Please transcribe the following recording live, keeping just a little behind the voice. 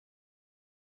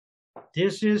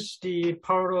This is the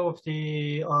part of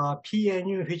the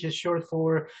PNU, which is short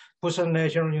for Pusan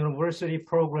National University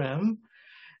program.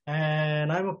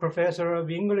 And I'm a professor of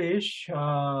English,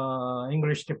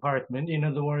 English department, in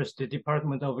other words, the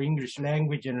Department of English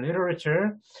Language and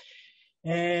Literature.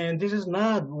 And this is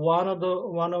not one of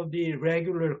the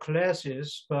regular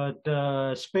classes, but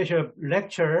a special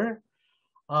lecture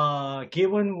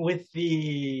given with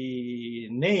the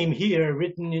name here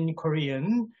written in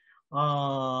Korean.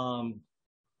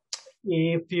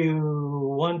 If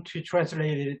you want to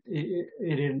translate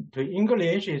it into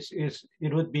English,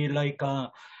 it would be like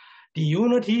the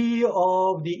unity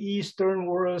of the Eastern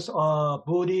worlds of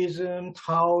Buddhism,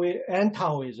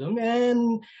 Taoism,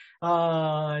 and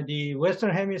the Western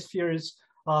Hemisphere's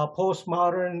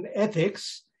postmodern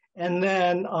ethics. And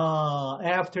then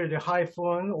after the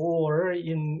hyphen, or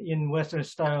in Western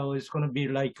style, it's going to be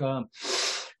like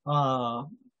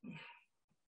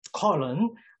colon,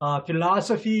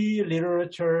 philosophy,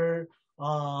 literature,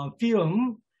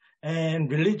 film,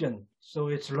 and religion. So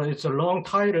it's a long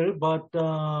title, but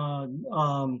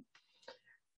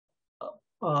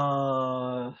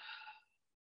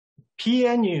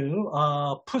PNU,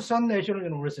 Pusan National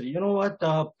University. You know what?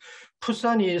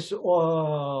 Pusan is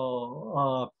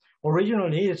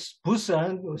originally it's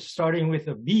Busan, starting with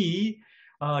a B,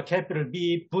 capital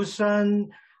B.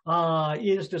 Busan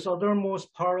is the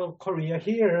southernmost part of Korea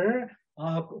here.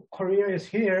 Korea is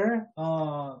here.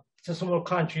 It's a small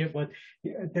country, but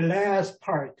the last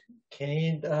part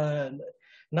came,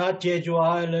 not Jeju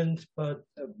Island, but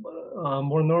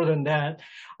more northern than that.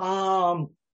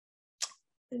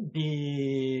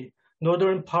 The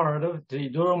northern part of the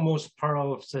northernmost part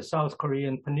of the South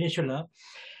Korean peninsula.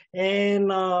 And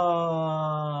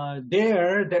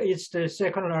there it's the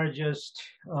second largest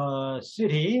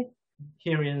city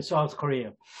here in South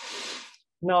Korea.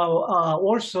 Now,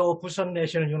 also Pusan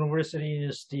National University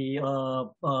is the,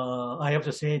 I have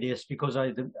to say this because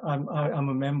I'm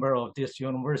a member of this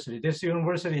university. This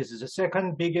university is the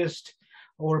second biggest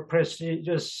or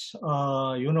prestigious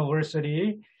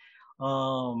university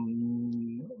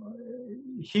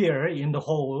here in the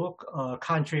whole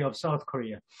country of South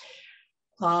Korea.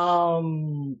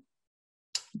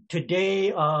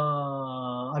 Today,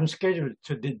 I'm scheduled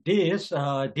to do this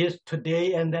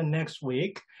today and then next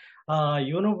week.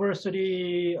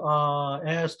 University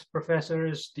asked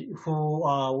professors who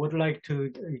would like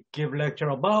to give lecture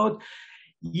about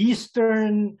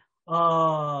Eastern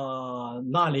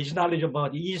knowledge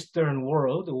about the Eastern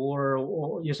world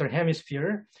or Eastern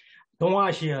Hemisphere,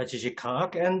 동아시아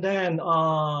지식학, and then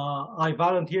I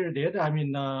volunteered it. I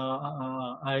mean,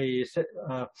 I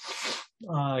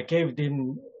gave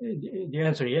them the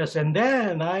answer yes, and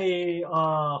then I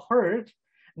heard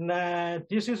that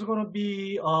this is going to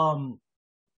be on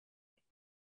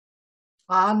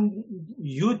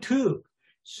YouTube.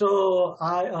 So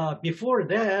before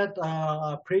that,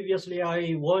 previously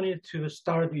I wanted to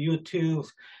start YouTube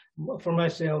for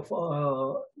myself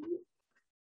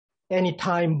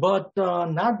anytime, but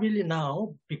not really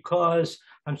now because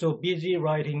I'm so busy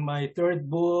writing my third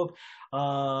book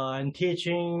and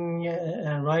teaching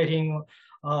and writing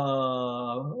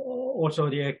also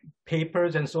the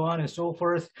papers and so on and so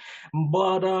forth.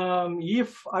 But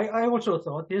if I also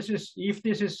thought if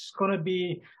this is going to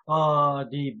be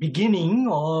the beginning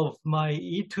of my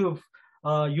YouTube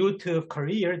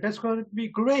career, that's going to be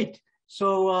great.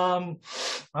 So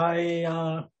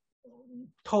I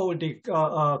told the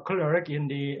clerk in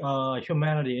the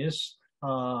humanities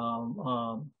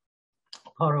part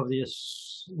of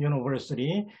this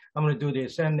university, I'm going to do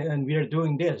this, and we are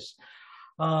doing this.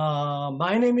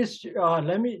 My name is,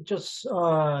 let me just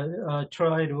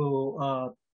try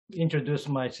to introduce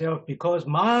myself because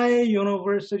my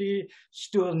university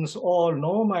students all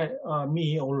know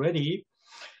me already,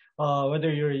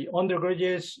 whether you're an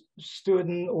undergraduate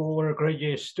student or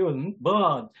graduate student,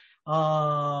 but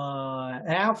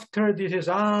after this is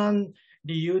on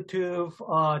the YouTube,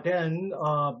 then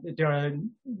there are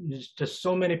just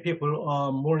so many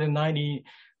people, more than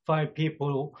 95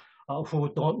 people who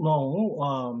don't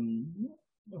know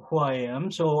who I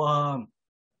am. So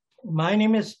my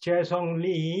name is Jae-seong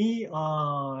Lee.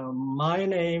 My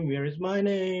name, where is my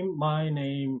name? My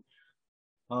name,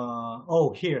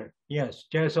 oh, here, yes,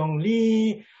 Jae-seong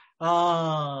Lee.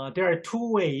 There are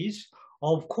two ways.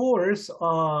 Of course,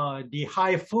 the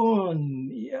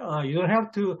hyphen, you don't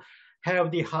have to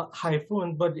have the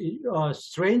hyphen, but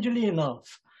strangely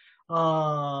enough,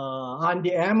 on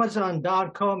the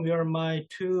Amazon.com, where my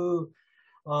two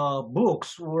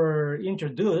books were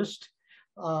introduced,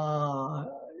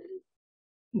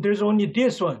 there's only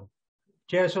this one,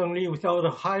 Jae-seong Lee without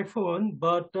a hyphen,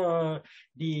 but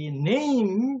the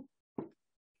name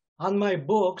on my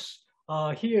books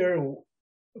here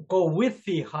go with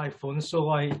the hyphen. So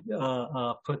I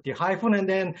put the hyphen and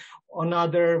then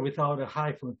another without a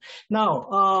hyphen.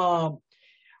 Now,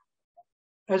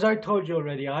 as I told you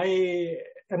already, I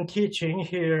am teaching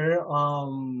here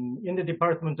in the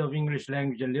Department of English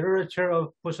Language and Literature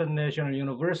of Pusan National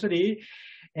University.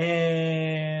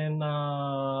 And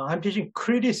I'm teaching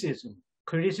criticism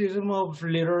of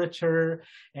literature.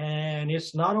 And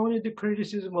it's not only the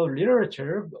criticism of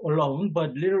literature alone,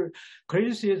 but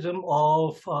criticism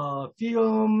of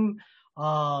film,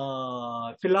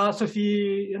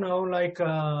 philosophy, you know, like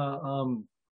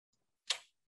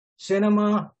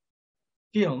cinema,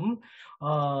 film,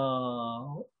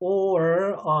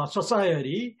 or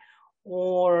society,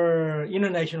 or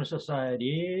international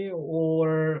society,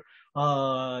 or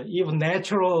even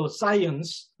natural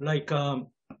science, like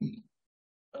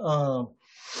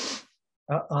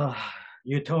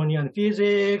Newtonian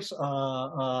physics,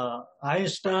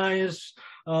 Einstein's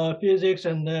physics,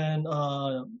 and then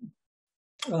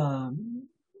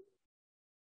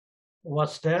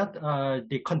what's that?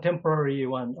 The contemporary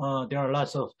one. There are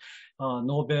lots of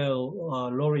Nobel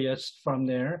laureates from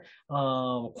there.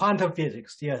 Quantum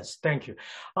physics, yes, thank you.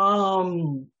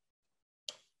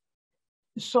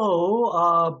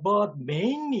 But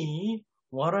mainly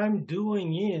what I'm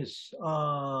doing is,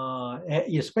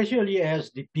 especially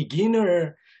as the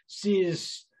beginner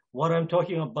sees what I'm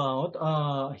talking about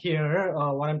here,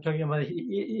 what I'm talking about,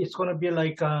 it's going to be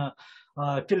like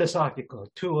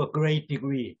philosophical to a great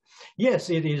degree.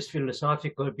 Yes, it is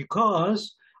philosophical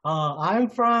because I'm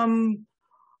from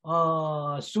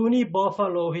SUNY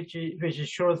Buffalo, which is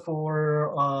short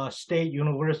for State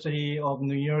University of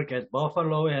New York at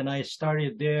Buffalo, and I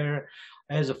started there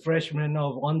as a freshman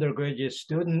of undergraduate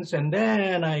students, and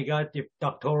then I got the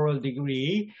doctoral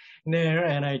degree there,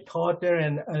 and I taught there,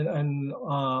 and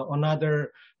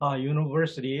another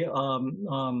university,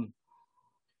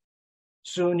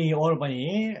 SUNY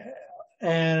Albany,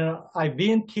 and I've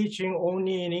been teaching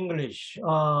only in English,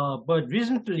 but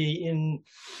recently in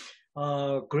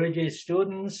graduate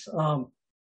students,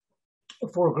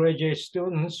 for graduate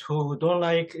students who don't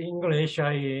like English,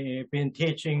 I've been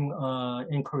teaching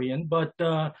in Korean, but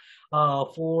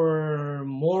for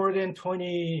more than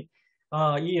 20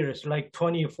 years, like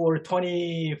 24,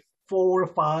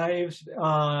 5,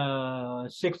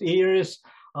 6 years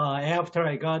after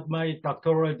I got my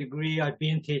doctoral degree, I've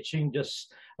been teaching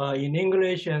just in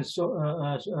English, and so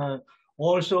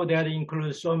also that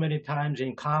includes so many times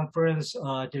in conference,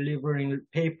 delivering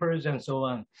papers and so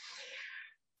on.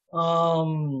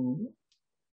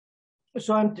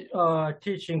 So I'm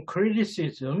teaching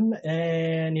criticism,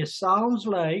 and it sounds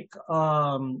like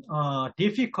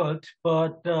difficult,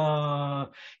 but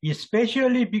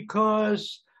especially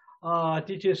because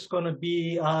this is going to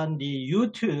be on the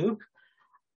YouTube.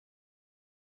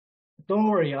 Don't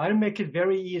worry, I'll make it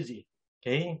very easy,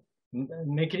 okay?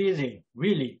 Make it easy,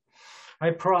 really.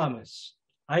 I promise.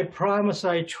 I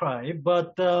try,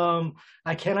 but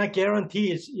I cannot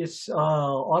guarantee it's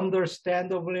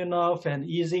understandable enough and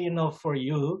easy enough for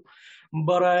you,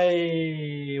 but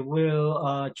I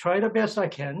will try the best I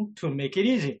can to make it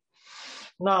easy.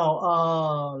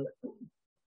 Now,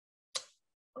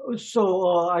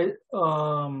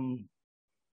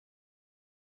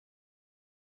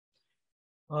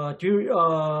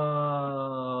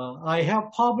 I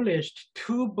have published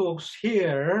 2 books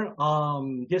here,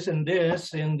 this and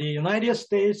this, in the United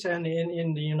States and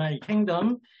in the United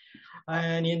Kingdom.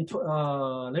 And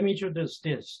let me introduce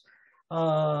this.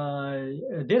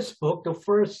 This book, the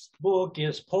first book,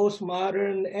 is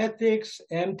Postmodern Ethics,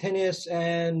 Emptiness,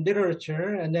 and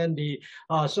Literature. And then the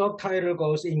subtitle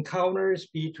goes Encounters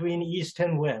Between East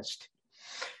and West.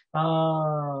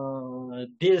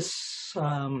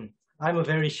 I'm a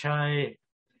very shy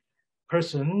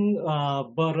person,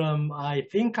 but I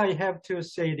think I have to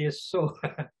say this. So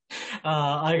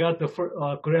I got the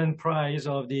grand prize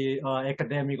of the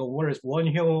academic awards,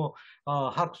 Wonhyo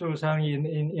Academic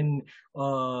in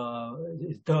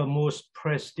the most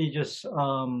prestigious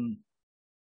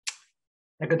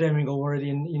academic award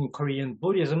in Korean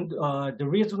Buddhism. The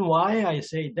reason why I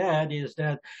say that is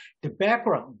that the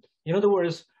background, in other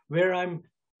words, where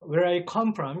I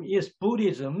come from is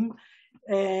Buddhism,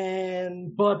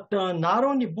 but not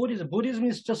only Buddhism. Buddhism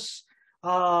is just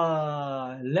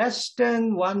less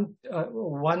than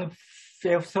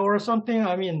 1/5 or something.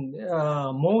 I mean,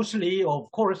 mostly,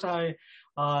 of course, I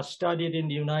studied in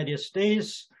the United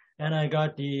States, and I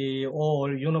got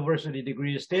all university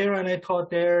degrees there, and I taught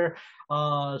there.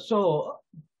 So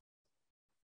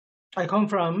I come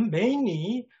from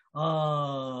mainly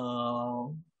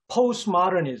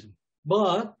postmodernism,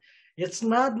 but it's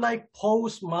not like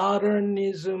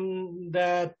postmodernism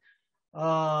that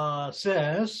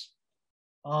says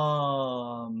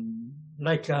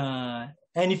like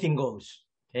anything goes.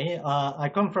 Okay, I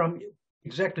come from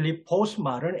exactly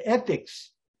postmodern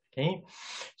ethics. Okay,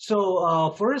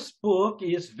 so first book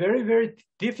is very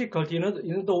difficult.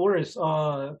 The words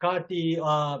got the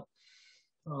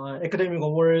academic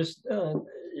awards.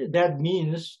 That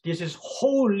means this is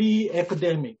wholly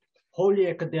academic, wholly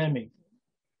academic.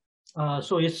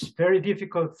 So it's very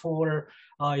difficult for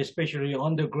especially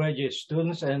undergraduate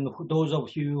students and those of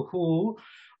you who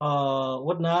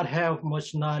would not have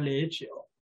much knowledge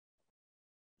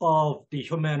of the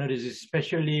humanities,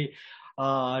 especially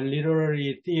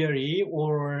literary theory,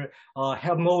 or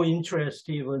have no interest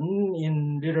even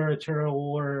in literature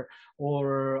or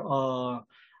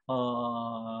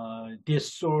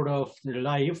this sort of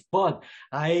life. But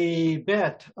I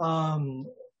bet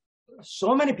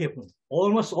so many people,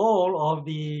 almost all of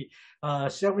the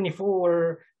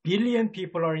 74 billion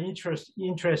people are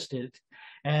interested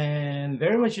and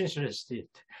very much interested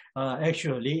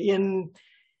actually in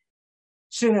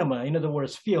cinema, in other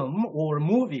words, film or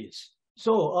movies.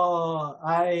 So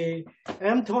I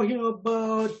am talking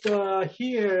about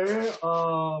here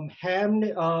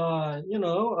Hamlet,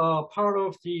 part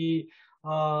of the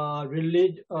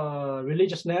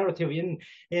religious narrative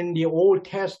in the Old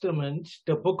Testament,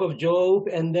 the Book of Job,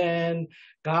 and then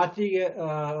Gothic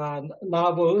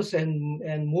novels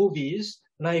and movies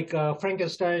like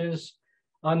Frankenstein's.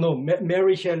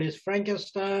 Mary Shelley's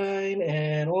Frankenstein,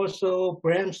 and also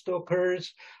Bram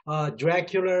Stoker's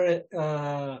Dracula,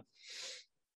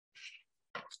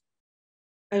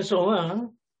 and so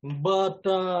on. But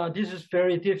this is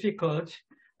very difficult,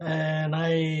 and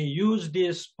I use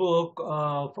this book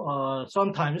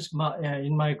sometimes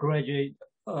in my graduate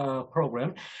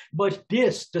program. But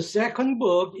the second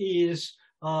book is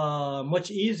much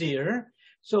easier.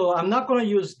 So I'm not going to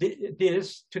use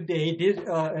this today.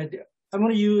 I'm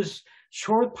going to use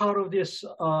short part of this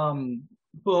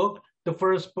book, the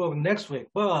first book, next week.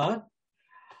 But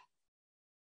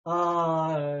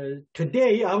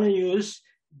today I'm going to use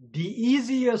the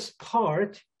easiest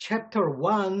part, chapter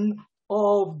 1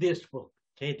 of this book.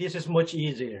 Okay, this is much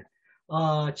easier.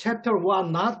 Chapter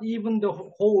 1, not even the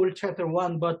whole chapter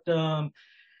 1, but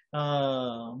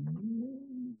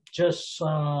just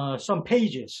some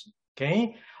pages.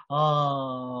 Okay.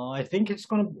 I think it's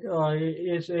going to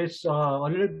it's a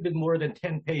little bit more than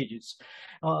 10 pages.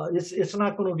 It's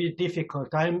not going to be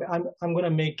difficult. I'm going to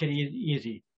make it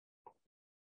easy,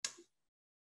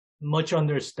 much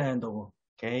understandable.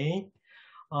 Okay.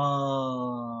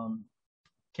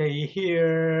 Okay,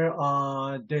 here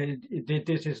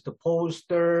this is the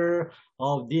poster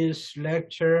of this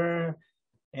lecture,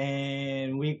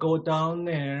 and we go down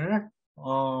there.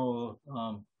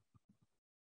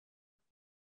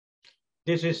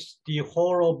 This is the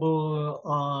horrible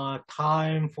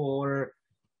time for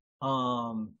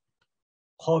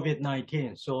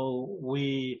COVID-19. So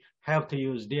we have to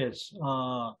use this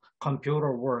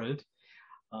computer world.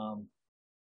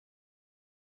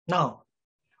 Now,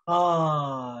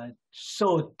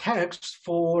 so text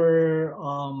for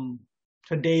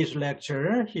today's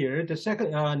lecture here, the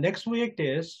second, next week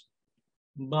this,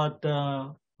 but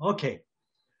okay.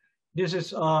 This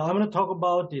is, I'm going to talk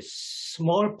about the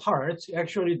small parts,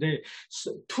 actually the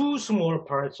two small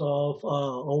parts of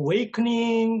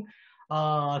awakening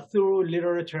through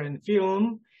literature and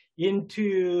film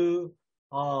into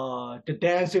the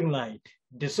dancing light.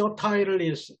 The subtitle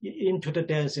is Into the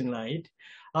Dancing Light.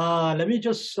 Let me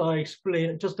just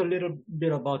explain just a little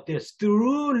bit about this.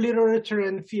 Through literature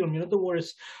and film, in other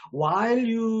words, while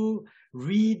you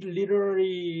read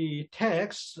literary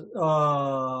texts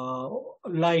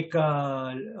like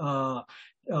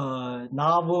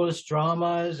novels,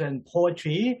 dramas, and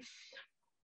poetry,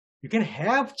 you can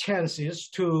have chances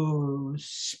to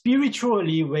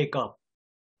spiritually wake up.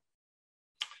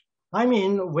 I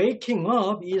mean, waking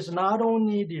up is not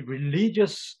only the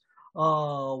religious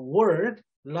word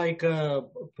like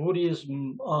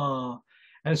Buddhism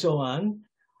and so on,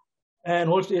 and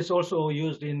also it's also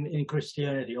used in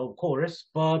Christianity, of course,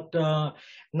 but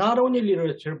not only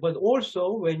literature, but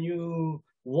also when you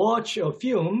watch a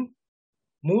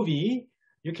movie,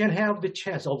 you can have the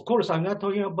chance. Of course, I'm not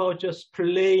talking about just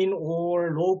plain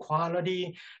or low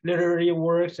quality literary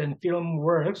works and film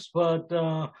works, but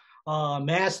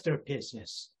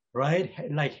masterpieces, right?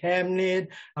 Like Hamlet.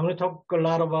 I'm going to talk a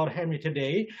lot about Hamlet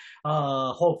today.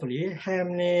 Hopefully,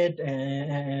 Hamlet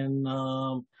and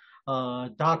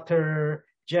Dr.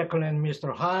 Jekyll and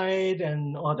Mr. Hyde,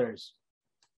 and others.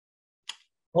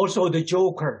 Also, The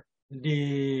Joker,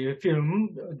 the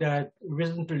film that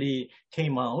recently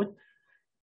came out.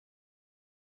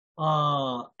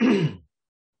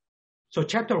 So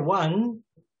chapter 1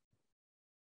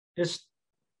 this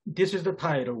is the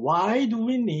title. Why do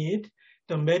we need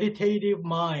the meditative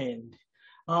mind?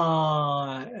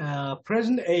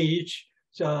 Present age,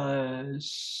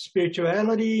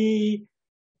 spirituality,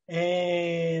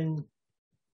 and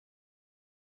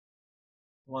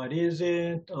what is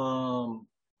it?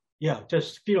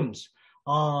 Just films.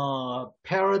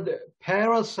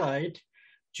 Parasite,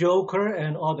 Joker,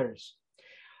 and others.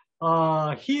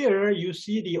 Here you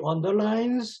see the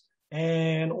underlines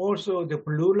and also the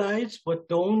blue lights, but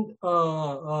don't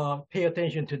pay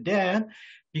attention to that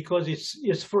because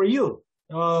it's for you.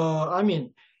 I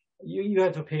mean, you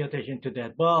have to pay attention to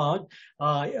that. But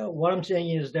what I'm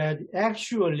saying is that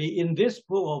actually in this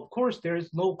book, of course, there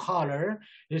is no color.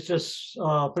 It's just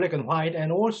black and white.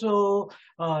 And also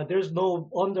there's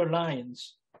no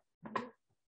underlines.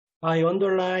 I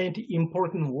underlined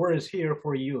important words here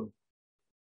for you,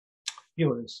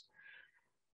 viewers.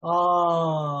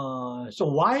 So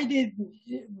why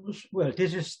well,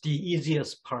 this is the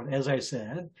easiest part, as I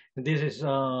said. This is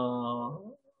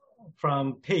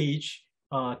from page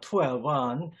 12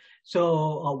 on.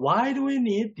 So why do we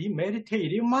need the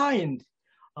meditative mind?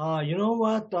 You know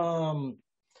what?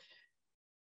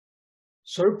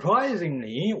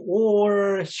 Surprisingly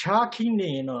or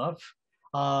shockingly enough,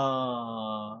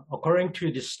 according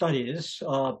to the studies,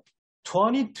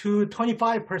 20 to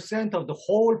 25% of the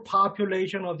whole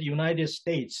population of the United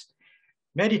States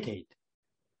meditate.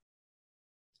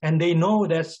 And they know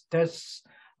that's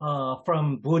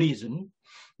from Buddhism.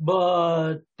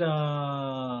 But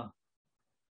not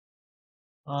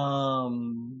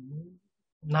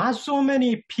so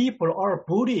many people are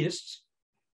Buddhists,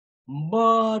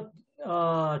 but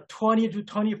 20 to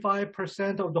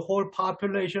 25% of the whole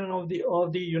population of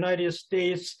the United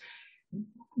States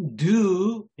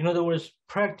do, in other words,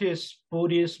 practice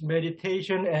Buddhist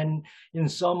meditation, and in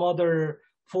some other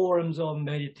forms of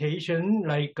meditation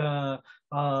like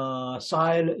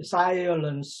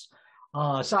silence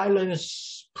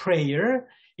prayer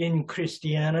in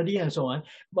Christianity and so on,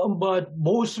 but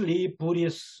mostly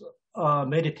Buddhist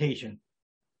meditation.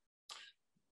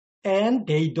 And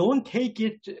they don't take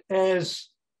it as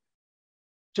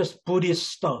just Buddhist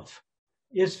stuff.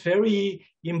 It's very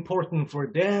important for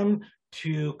them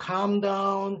to calm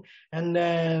down and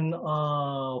then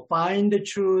find the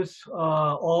truth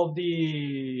of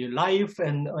the life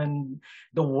and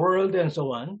the world and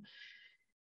so on.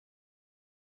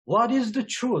 What is the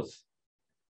truth?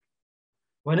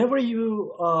 Whenever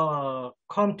you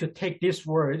come to take this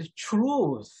word,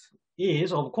 truth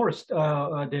is, of course,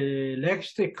 the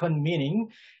lexicon meaning,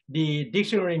 the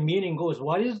dictionary meaning goes,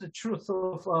 what is the truth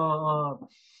of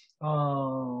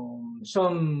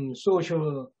some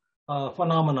social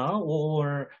phenomena,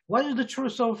 or what is the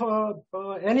truth of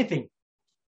anything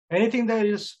that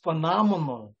is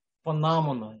phenomenal,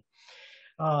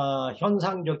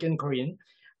 현상적 in Korean.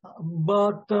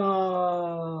 But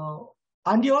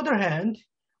on the other hand,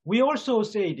 we also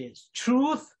say this,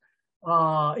 truth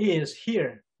is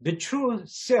here, the true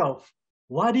self.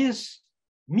 What is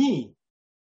me?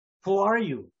 Who are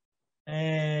you?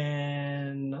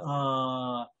 And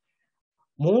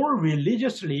more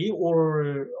religiously,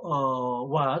 or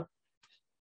what?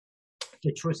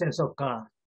 The true sense of God.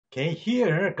 Okay,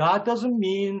 here, God doesn't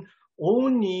mean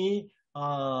only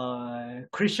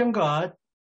Christian God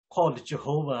called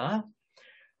Jehovah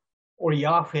or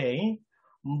Yahweh,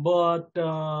 but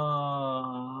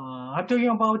I'm talking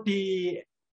about the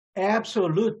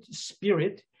absolute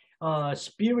spirit.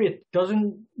 Spirit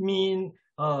doesn't mean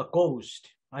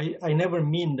ghost. I never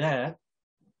mean that.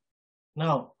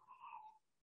 Now,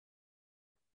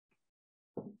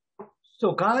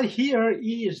 so God here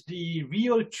is the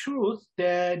real truth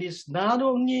that is not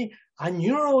only on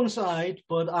your own side,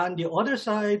 but on the other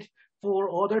side for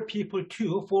other people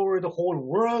too, for the whole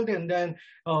world, and then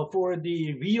for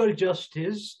the real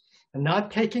justice,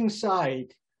 not taking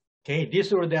side, okay,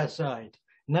 this or that side,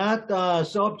 not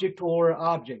subject or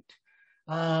object.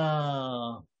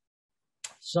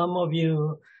 Some of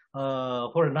you who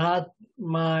are not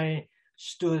my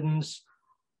students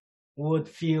would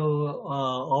feel,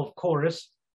 of course,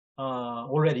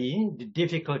 already the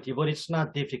difficulty, but it's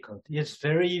not difficult. It's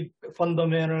very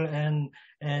fundamental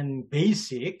and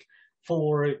basic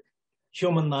for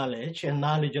human knowledge and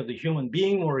knowledge of the human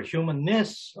being or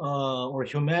humanness or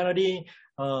humanity,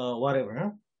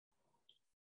 whatever.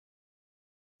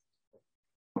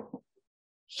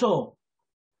 So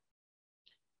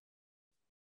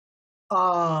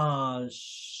I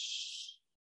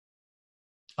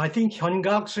think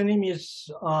Hyungak Snim is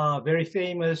very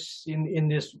famous in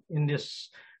this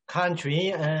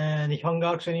country, and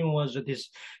Hyungak Snim was this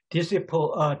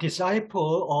disciple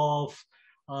of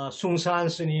Sungsan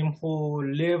Snim, who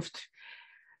lived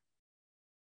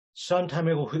some time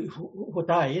ago, who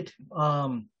died,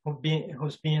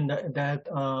 who's been that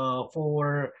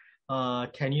for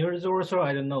 10 years or so,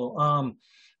 I don't know.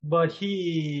 But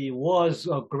he was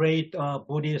a great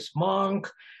Buddhist monk,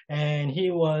 and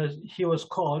he was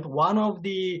called one of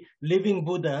the living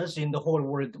Buddhas in the whole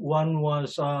world. One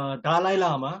was Dalai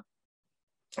Lama,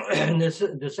 and the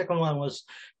second one was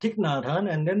Thich Nhat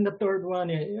Hanh, and then the third one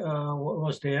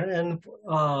was there, and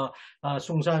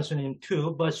Sungsan Snim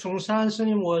too. But Sungsan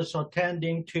Snim was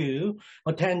attending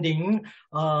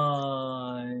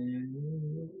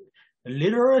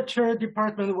literature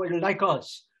department like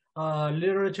us.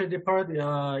 Literature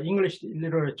department, English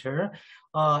literature,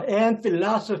 and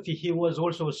philosophy. He was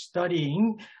also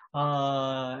studying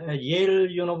at Yale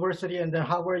University and then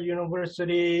Harvard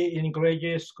University in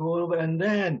graduate school. And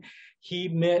then he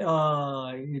met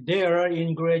there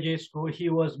in graduate school, he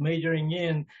was majoring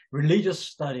in religious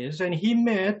studies, and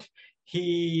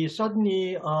he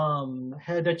suddenly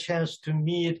had a chance to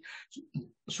meet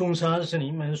Sungsan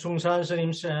Snim, and Sungsan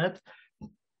Snim said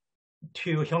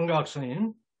to Hyungak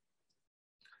Snim,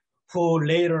 who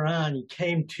later on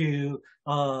came to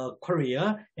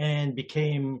Korea and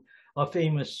became a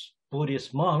famous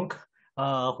Buddhist monk,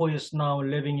 who is now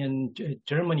living in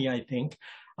Germany, I think.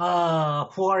 Who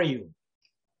are you?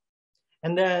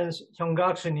 And then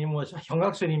Hyungak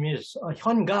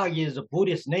is a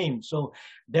Buddhist name. So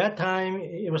that time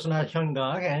it was not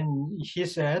Hyungak, and he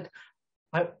said,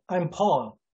 I'm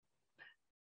Paul.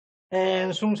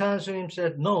 And Sungsan Snim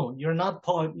said, no, you're not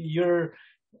Paul, you're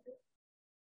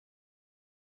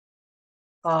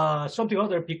something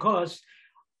other, because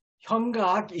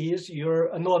Hyungak is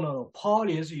Paul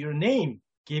is your name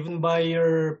given by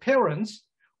your parents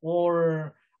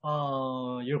or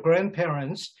your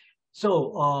grandparents.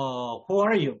 So who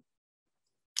are you,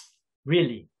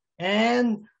 really?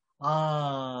 And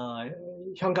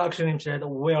Hyungak Snim said,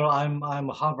 well, I'm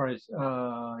a Harvard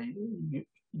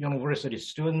University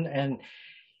student. And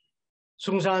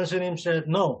Sungsan Snim said,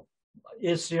 no,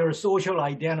 it's your social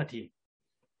identity.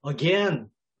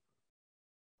 Again,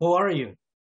 who are you?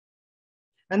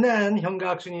 And then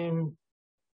Hyungak Snim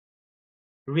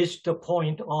reached the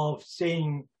point of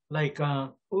saying, like,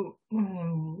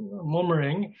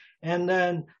 murmuring, and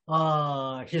then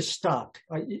he stopped,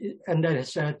 and then he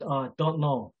said, don't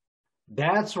know.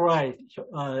 That's right,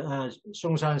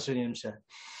 Sungsan Snim said.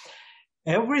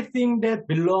 Everything that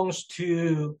belongs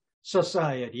to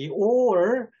society,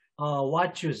 or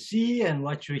what you see and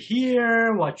what you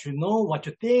hear, what you know, what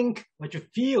you think, what you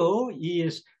feel,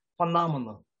 is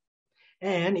phenomenal.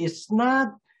 And it's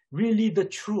not really the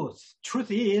truth.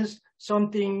 Truth is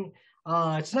something,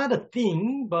 it's not a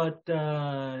thing, but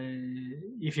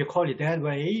if you call it that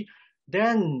way,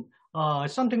 then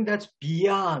something that's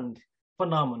beyond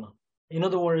phenomena. In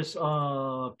other words,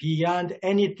 beyond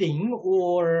anything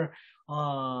or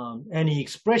any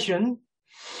expression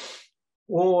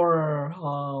or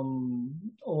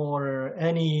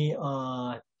any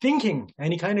thinking,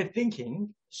 any kind of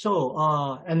thinking. So,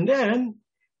 and then,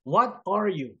 what are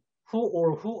you?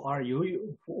 Who are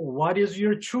you? What is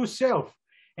your true self?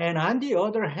 And on the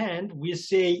other hand, we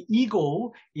say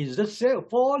ego is the self,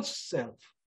 false self.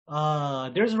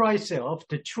 There's right self,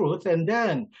 the truth, and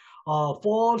then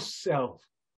false self.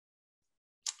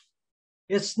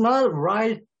 It's not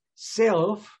right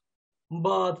self,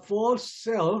 but false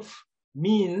self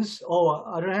means,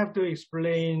 I don't have to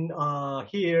explain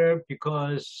here,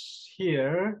 because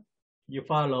here you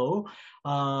follow.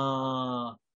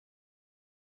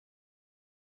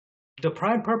 The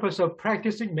prime purpose of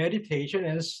practicing meditation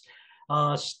and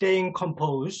staying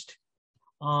composed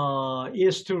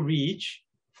is to reach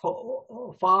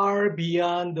far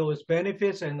beyond those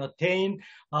benefits and attain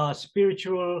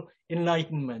spiritual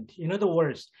enlightenment. In other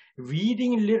words,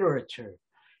 reading literature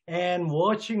and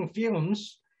watching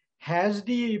films has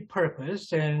the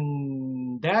purpose,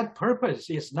 and that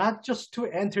purpose is not just to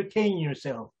entertain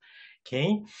yourself,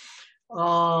 okay?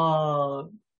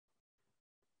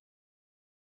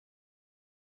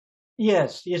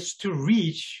 Yes, it's to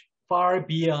reach far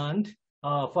beyond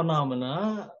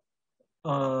phenomena,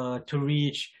 to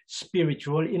reach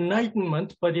spiritual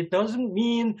enlightenment, but it doesn't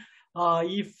mean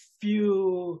if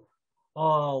you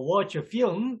watch a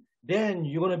film, then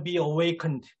you're going to be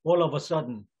awakened all of a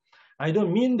sudden. I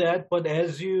don't mean that, but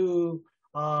as you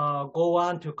go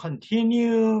on to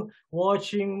continue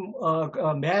watching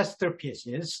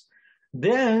masterpieces,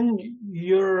 then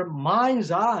your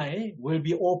mind's eye will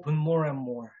be open more and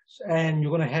more. And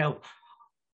you're going to have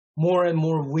more and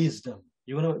more wisdom.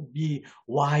 You're going to be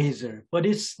wiser. But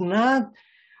it's not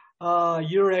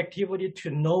your activity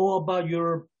to know about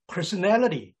your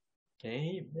personality,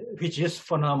 okay, which is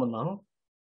phenomenal.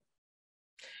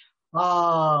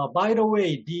 By the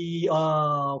way, the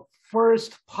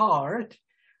first part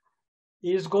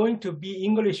is going to be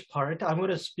English part. I'm going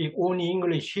to speak only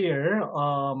English here,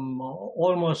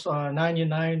 almost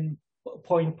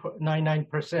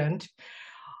 99.99%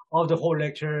 of the whole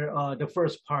lecture, the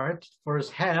first part,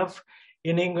 first half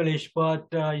in English, but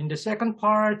in the second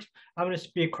part, I'm going to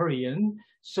speak Korean.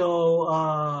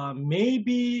 So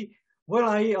maybe, well,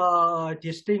 I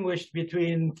distinguished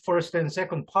between first and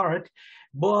second part,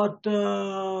 but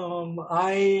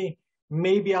I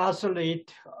may be oscillating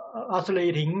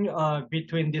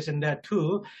between this and that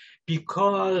too,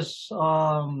 because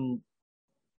a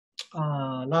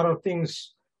lot of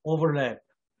things overlap.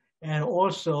 And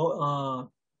also,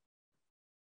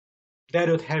 that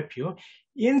would help you.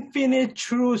 Infinite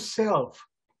true self.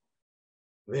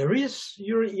 Where is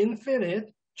your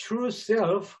infinite true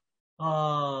self?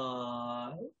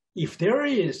 If there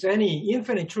is any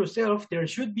infinite true self, there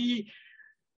should be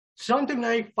something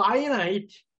like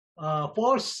finite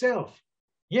false self.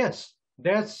 Yes,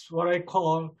 that's what I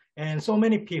call, and so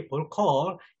many people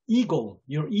call, ego.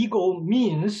 Your ego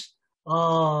means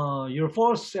your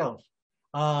false self.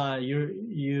 You're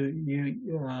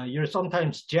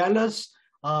sometimes jealous.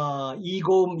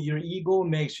 Your ego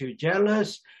makes you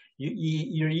jealous.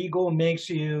 Your ego makes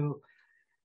you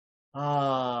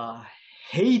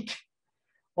hate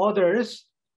others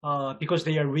because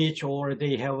they are rich or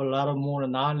they have a lot of more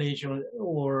knowledge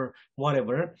or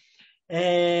whatever.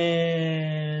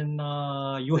 And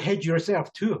you hate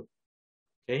yourself too.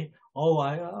 Okay. Oh,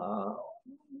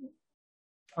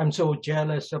 I'm so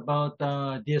jealous about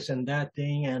this and that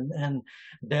thing, and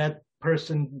that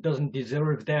person doesn't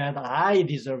deserve that. I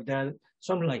deserve that,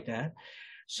 something like that.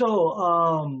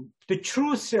 So the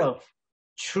true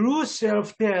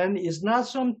self then is not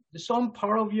some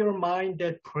part of your mind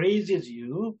that praises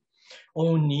you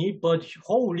only, but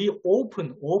wholly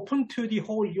open to the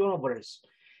whole universe.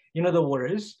 In other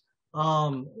words,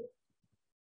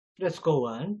 let's go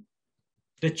on.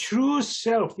 The true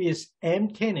self is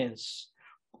emptiness.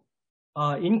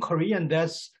 In Korean,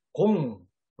 that's gong,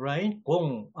 right?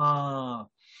 Gong.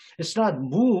 It's not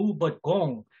mu, but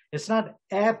gong. It's not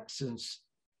absence,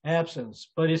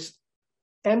 but it's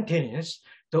emptiness.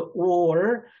 The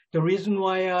reason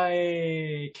why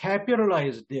I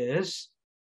capitalize this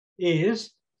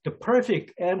is the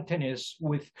perfect emptiness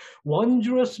with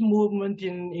wondrous movement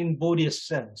in Buddhist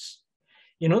sense.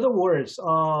 In other words,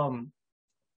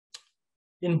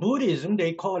 in Buddhism,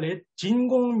 they call it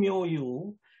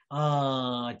진공묘유.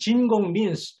 진공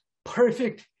means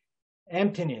perfect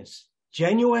emptiness,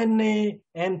 genuinely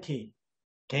empty.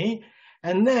 Okay,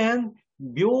 and then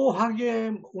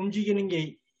묘하게 움직이는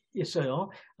게 있어요.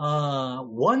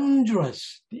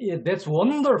 Wondrous, that's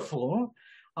wonderful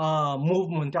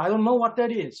movement. I don't know what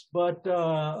that is, but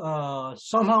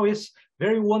somehow it's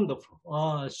very wonderful.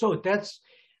 So that's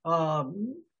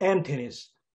emptiness.